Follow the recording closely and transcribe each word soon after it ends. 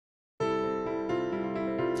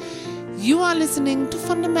You are listening to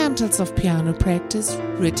Fundamentals of Piano Practice,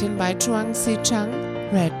 written by Zhuangzi Chang,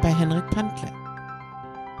 read by Henrik Pantle.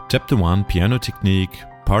 Chapter 1 Piano Technique,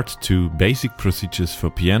 Part 2 Basic Procedures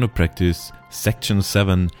for Piano Practice, Section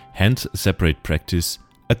 7 Hand-Separate Practice,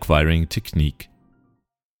 Acquiring Technique.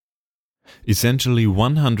 Essentially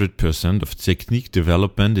 100% of technique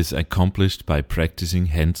development is accomplished by practicing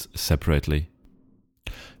hands separately.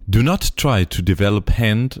 Do not try to develop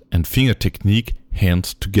hand and finger technique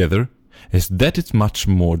hands together, as that is much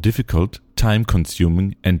more difficult,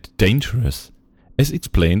 time-consuming and dangerous, as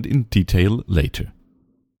explained in detail later.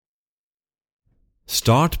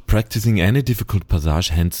 Start practicing any difficult passage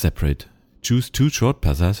hand separate. Choose 2 short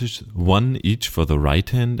passages, one each for the right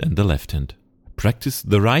hand and the left hand. Practice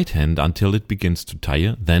the right hand until it begins to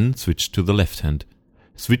tire, then switch to the left hand.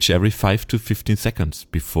 Switch every 5 to 15 seconds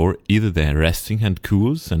before either the resting hand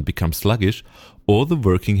cools and becomes sluggish or the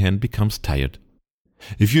working hand becomes tired.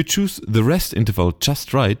 If you choose the rest interval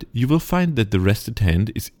just right, you will find that the rested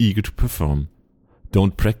hand is eager to perform.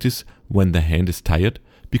 Don't practice when the hand is tired,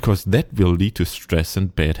 because that will lead to stress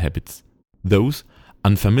and bad habits. Those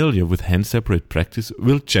unfamiliar with hand-separate practice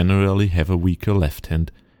will generally have a weaker left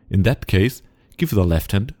hand. In that case, give the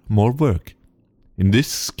left hand more work. In this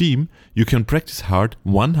scheme, you can practice hard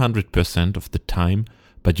 100% of the time,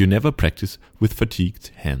 but you never practice with fatigued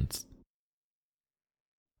hands.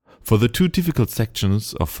 For the 2 difficult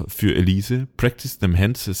sections of Für Elise, practice them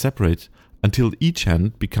hands separate until each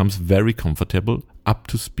hand becomes very comfortable, up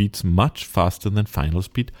to speeds much faster than final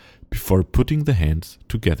speed, before putting the hands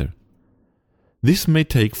together. This may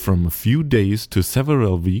take from a few days to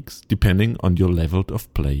several weeks, depending on your level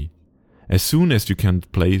of play. As soon as you can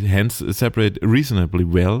play hands separate reasonably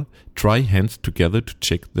well, try hands together to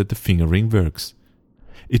check that the fingering works.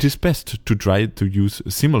 It is best to try to use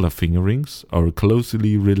similar fingerings or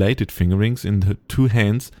closely related fingerings in the 2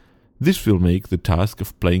 hands. This will make the task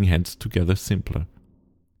of playing hands together simpler.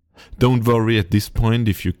 Don't worry at this point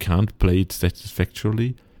if you can't play it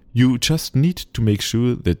satisfactorily. You just need to make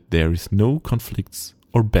sure that there is no conflicts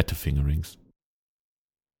or better fingerings.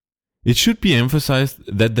 It should be emphasized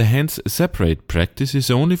that the hands separate practice is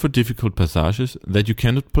only for difficult passages that you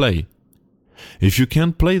cannot play. If you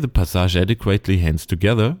can't play the passage adequately hands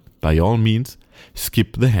together, by all means,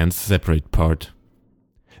 skip the hands separate part.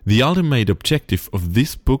 The ultimate objective of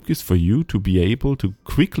this book is for you to be able to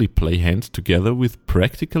quickly play hands together with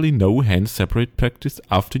practically no hands separate practice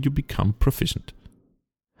after you become proficient.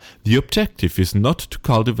 The objective is not to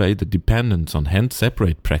cultivate a dependence on hands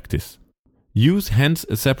separate practice. Use hands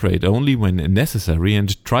separate only when necessary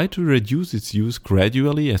and try to reduce its use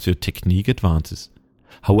gradually as your technique advances.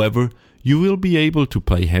 However, you will be able to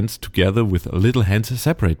play hands together with a little hands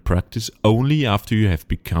separate practice only after you have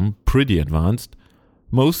become pretty advanced.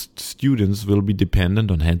 Most students will be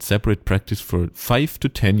dependent on hand separate practice for 5 to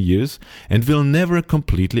 10 years and will never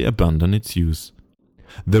completely abandon its use.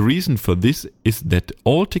 The reason for this is that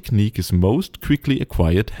all technique is most quickly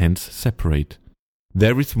acquired hands separate.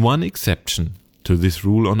 There is one exception to this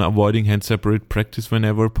rule on avoiding hand separate practice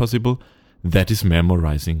whenever possible, that is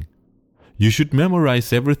memorizing. You should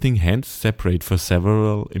memorize everything hands separate for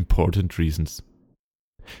several important reasons.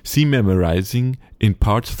 See memorizing in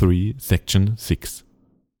Part 3, Section 6.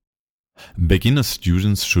 Beginner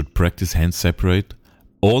students should practice hands separate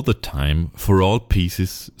all the time for all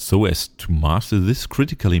pieces so as to master this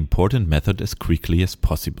critically important method as quickly as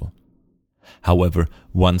possible. However,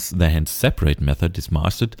 once the hands separate method is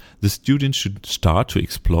mastered, the student should start to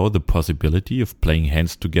explore the possibility of playing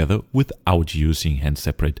hands together without using hands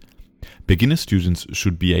separate. Beginner students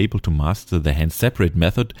should be able to master the hands separate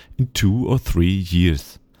method in 2 or 3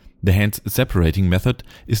 years. The hands separating method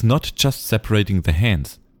is not just separating the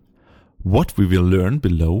hands. What we will learn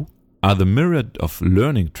below are the myriad of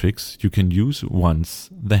learning tricks you can use once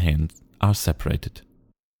the hands are separated.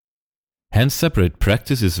 Hands separate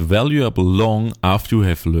practice is valuable long after you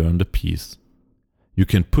have learned a piece. You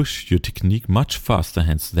can push your technique much faster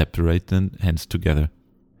hands separate than hands together.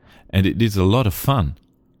 And it is a lot of fun.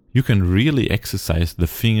 You can really exercise the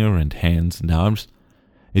finger and hands and arms.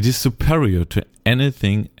 It is superior to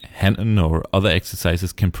anything hand or other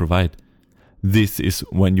exercises can provide. This is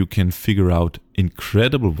when you can figure out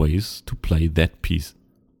incredible ways to play that piece.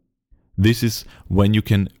 This is when you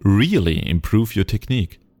can really improve your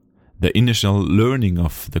technique. The initial learning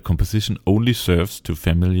of the composition only serves to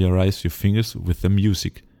familiarize your fingers with the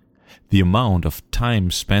music. The amount of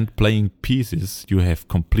time spent playing pieces you have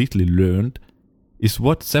completely learned is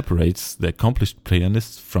what separates the accomplished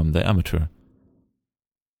pianist from the amateur.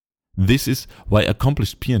 This is why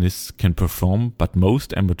accomplished pianists can perform, but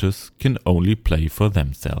most amateurs can only play for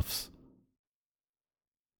themselves.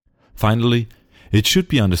 Finally, it should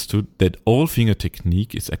be understood that all finger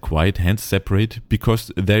technique is acquired hands separate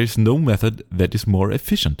because there is no method that is more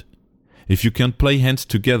efficient. If you can play hands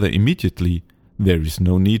together immediately, there is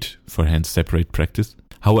no need for hands separate practice.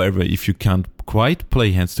 However, if you can't quite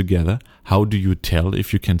play hands together, how do you tell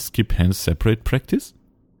if you can skip hands separate practice?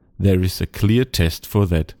 There is a clear test for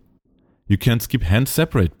that. You can skip hands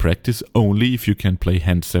separate practice only if you can play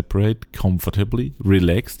hands separate comfortably,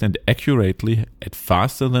 relaxed and accurately at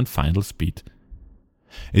faster than final speed.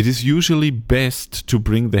 It is usually best to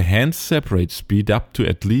bring the hands separate speed up to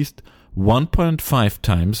at least 1.5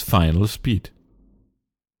 times final speed.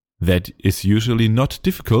 That is usually not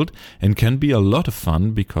difficult and can be a lot of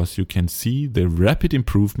fun because you can see the rapid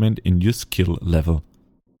improvement in your skill level.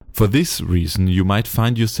 For this reason, you might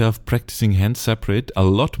find yourself practicing hands separate a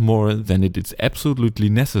lot more than it is absolutely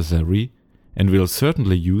necessary and will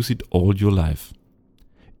certainly use it all your life.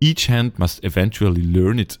 Each hand must eventually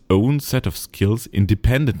learn its own set of skills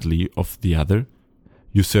independently of the other.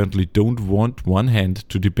 You certainly don't want one hand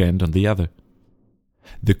to depend on the other.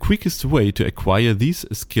 The quickest way to acquire these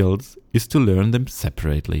skills is to learn them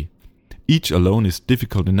separately. Each alone is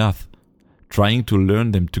difficult enough. Trying to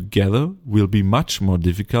learn them together will be much more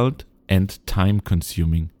difficult and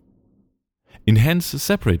time-consuming. In hands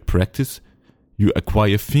separate practice, you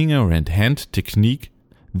acquire finger and hand technique.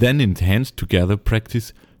 Then in hands together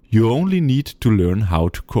practice, you only need to learn how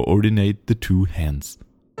to coordinate the two hands.